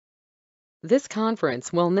This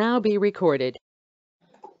conference will now be recorded.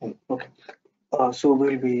 Okay, so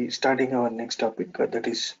we'll be starting our next topic, that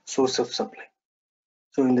is source of supply.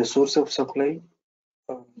 So in the source of supply,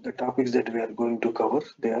 the topics that we are going to cover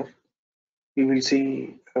there, we will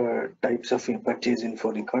see types of purchase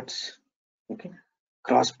info records, okay,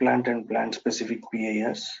 cross plant and plant specific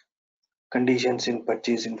PIRs, conditions in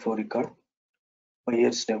purchase info record,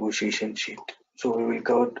 buyer's negotiation sheet. So we will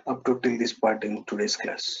cover up to till this part in today's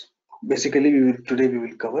class. Basically, today we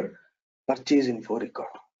will cover purchase info record.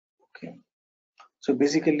 Okay. So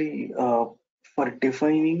basically, for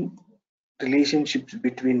defining relationships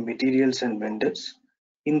between materials and vendors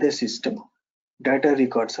in the system, data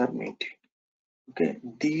records are maintained. Okay,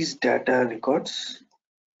 these data records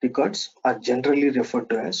are generally referred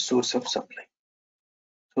to as source of supply.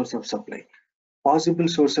 Source of supply. Possible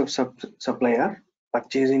source of supply are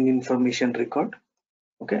purchasing information record.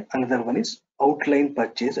 Okay, another one is outline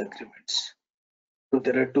purchase agreements. So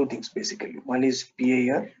there are two things basically. One is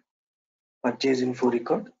PIR, purchase info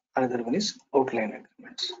record. Another one is outline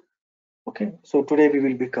agreements. Okay, so today we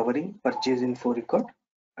will be covering purchase info record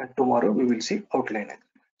and tomorrow we will see outline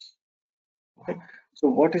agreements. Okay, so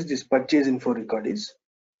what is this purchase info record is?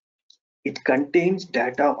 It contains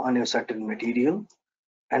data on a certain material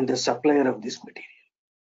and the supplier of this material.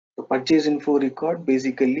 The purchase info record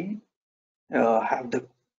basically have the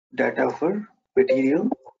data for material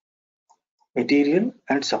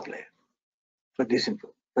and supplier for this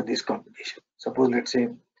combination. Suppose let's say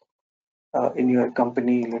in your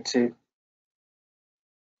company, let's say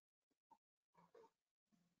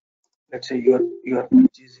you are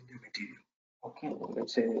purchasing a material. Okay,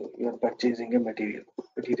 let's say you are purchasing a material.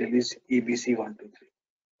 Material is EBC123.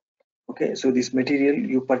 Okay, so this material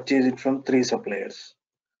you purchase it from three suppliers.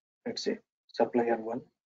 Let's say supplier 1,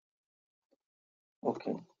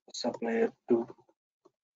 okay, supplier 2,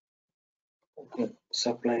 okay,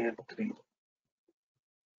 supplier 3,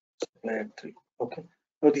 supplier 3. Okay,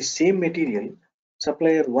 now the same material,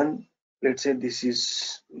 supplier 1, let's say this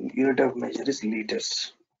is unit of measure is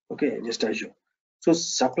liters. Okay, just assume. So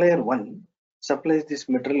supplier 1 supplies this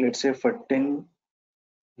material, let's say for 10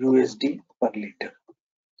 USD per liter,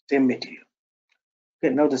 same material.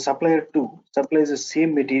 Okay, now the supplier 2 supplies the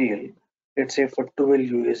same material, let's say for 12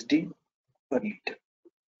 USD per liter.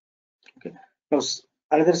 Okay, now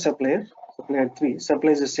another supplier 3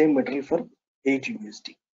 supplies the same material for 8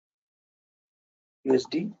 USD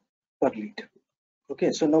per liter.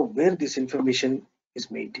 Okay, so now where this information is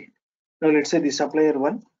maintained? Now let's say the supplier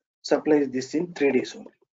 1 supplies this in 3 days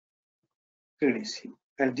only, 3 days,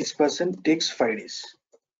 and this person takes 5 days.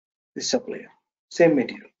 This supplier, same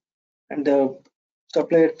material, and the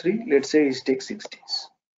supplier 3, let's say, it takes 6 days.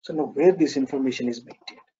 So now where this information is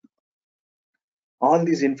maintained? All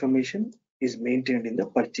this information is maintained in the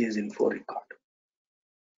purchase info record.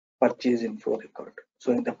 Purchase info record.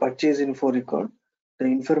 So in the purchase info record, the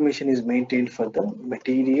information is maintained for the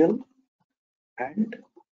material and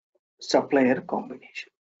supplier combination.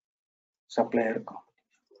 Supplier combination.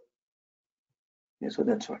 Yeah, so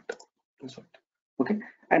that's what. Okay.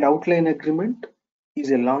 And outline agreement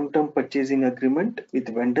is a long-term purchasing agreement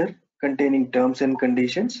with vendor containing terms and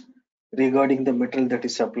conditions regarding the material that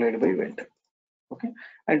is supplied by vendor. Okay,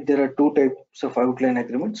 and there are two types of outline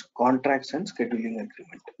agreements: contracts and scheduling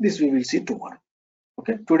agreement. This we will see tomorrow.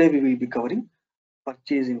 Okay, today we will be covering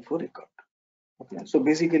purchase info record. Okay, so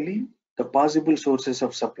basically the possible sources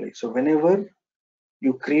of supply. So whenever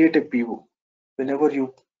you create a PO, whenever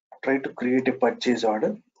you try to create a purchase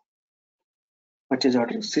order,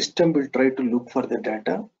 system will try to look for the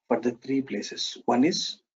data for the three places. One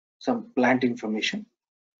is some plant information,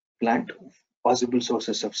 plant possible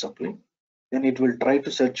sources of supply. Then it will try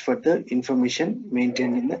to search for the information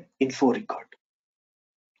maintained in the info record,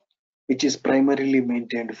 which is primarily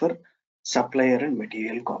maintained for supplier and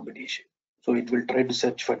material combination. So it will try to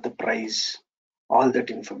search for the price, all that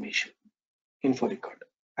information, info record,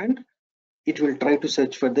 and it will try to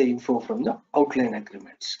search for the info from the outline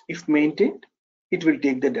agreements. If maintained, it will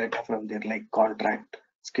take the data from there, like contract,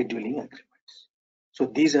 scheduling agreements. So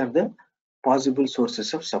these are the possible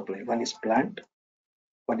sources of supply. One is plant,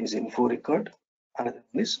 one is info record, another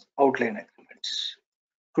one is outline agreements.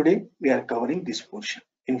 Today we are covering this portion,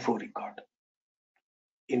 info record.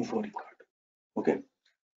 Okay.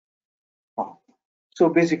 So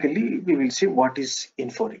basically we will see what is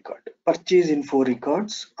info record. Purchase info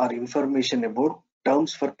records are information about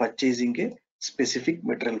terms for purchasing a specific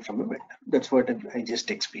material from a vendor. That's what I just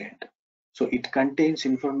explained. So it contains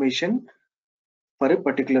information for a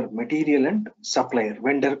particular material and supplier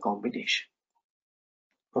vendor combination.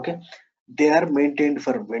 Okay, they are maintained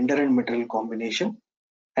for vendor and material combination,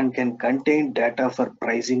 and can contain data for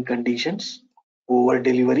pricing conditions, over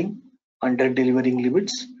delivering, under delivering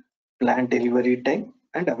limits, planned delivery time,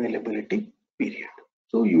 and availability period.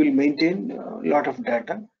 So you will maintain a lot of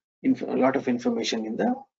data, a lot of information in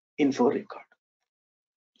the info record,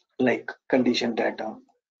 like condition data,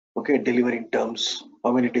 okay, delivering terms,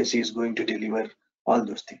 how many days he is going to deliver, all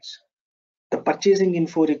those things. The purchasing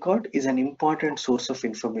info record is an important source of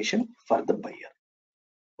information for the buyer.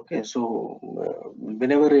 Okay, so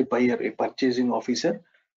whenever a buyer, a purchasing officer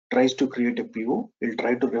tries to create a PO, will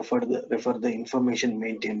try to refer the information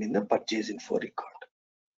maintained in the purchase info record.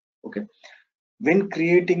 Okay, when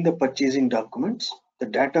creating the purchasing documents, the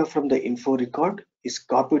data from the info record is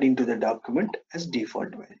copied into the document as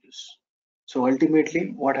default values. So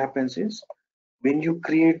ultimately, what happens is when you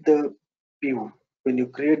create the PO,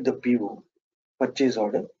 purchase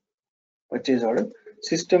order,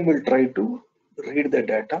 system will try to read the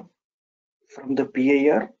data from the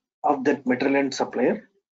PIR of that material and supplier,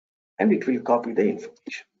 and it will copy the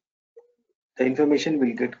information. The information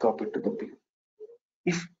will get copied to the PO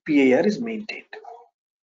if PIR is maintained.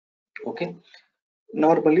 Okay.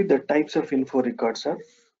 Normally, the types of info records are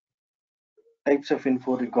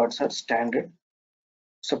standard,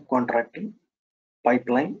 subcontracting,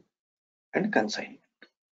 pipeline, and consignment.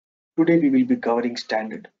 Today we will be covering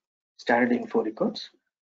standard info records,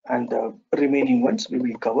 and the remaining ones we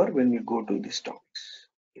will cover when we go to these topics.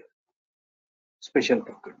 Special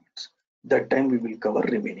procurements. That time we will cover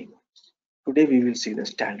remaining ones. Today we will see the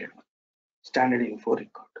standard info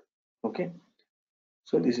record. Okay,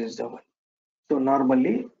 so this is the one. So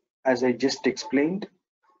normally, as I just explained,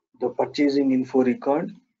 the purchasing info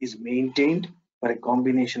record is maintained for a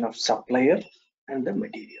combination of supplier and the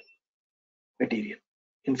material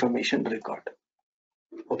information record.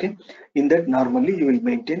 Okay, in that normally you will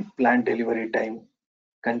maintain planned delivery time,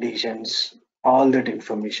 conditions, all that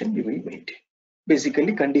information you will maintain.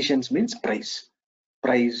 Basically, conditions means price,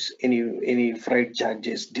 any freight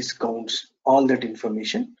charges, discounts, all that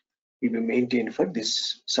information will be maintained for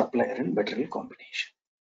this supplier and material combination.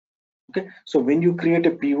 Okay, so when you create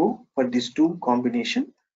a PO for these two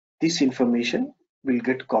combination, this information will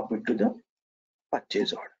get copied to the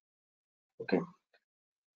purchase order. Okay,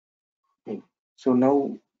 so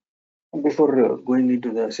now before going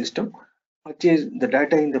into the system, the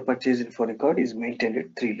data in the purchase info record is maintained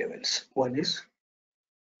at three levels. One is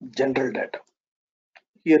general data.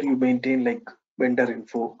 Here you maintain like vendor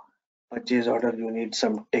info, purchase order, you need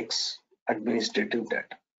some text, administrative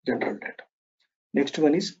data, general data. Next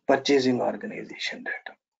one is purchasing organization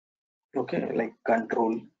data. Okay, like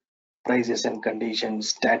control, prices and conditions,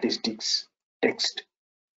 statistics, text,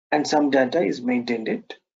 and some data is maintained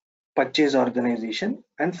at purchase organization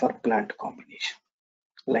and for plant combination,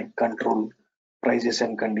 like control, prices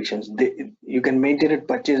and conditions. You can maintain at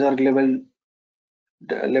purchase org level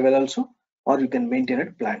also, or you can maintain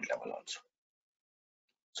at plant level also.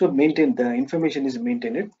 So the information is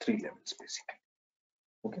maintained at three levels basically.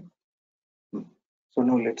 Okay. So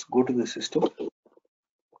now let's go to the system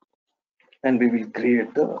and we will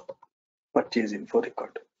create the purchase info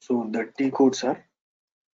record. So the T codes are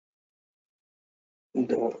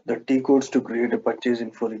the T codes to create a purchase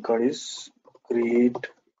info record is create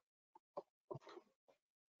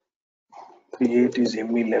is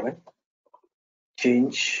ME11,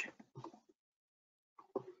 change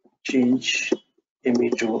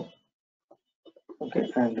ME2,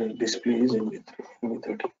 okay, and display is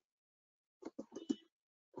ME30.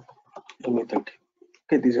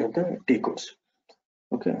 Okay, these are the T codes.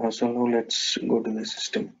 Okay, so now let's go to the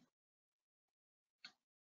system.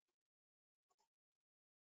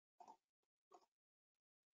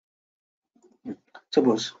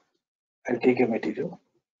 Suppose I'll take a material.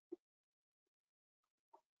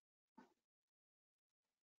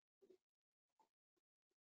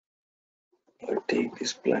 I'll take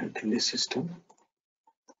this plant in this system.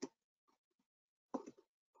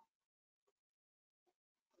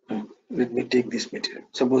 Let me take this material.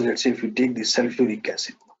 Suppose let's say if you take this sulfuric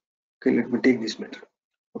acid. Okay, let me take this material.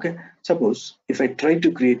 Okay, suppose if I try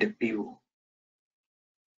to create a PO,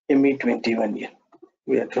 ME21 here,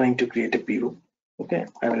 we are trying to create a PO. Okay,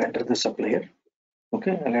 I will enter the supplier.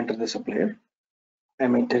 Okay, I'll enter the supplier.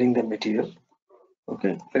 I'm entering the material.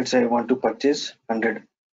 Okay, let's say I want to purchase 100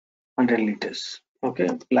 liters. Okay,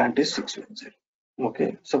 plant is 610.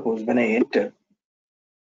 Okay, suppose when I enter,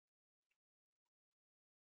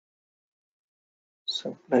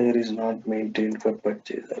 supplier is not maintained for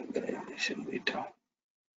purchase organization data.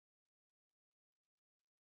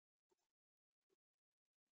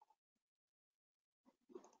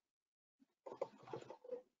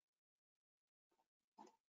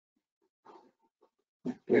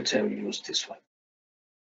 Let's have use this one.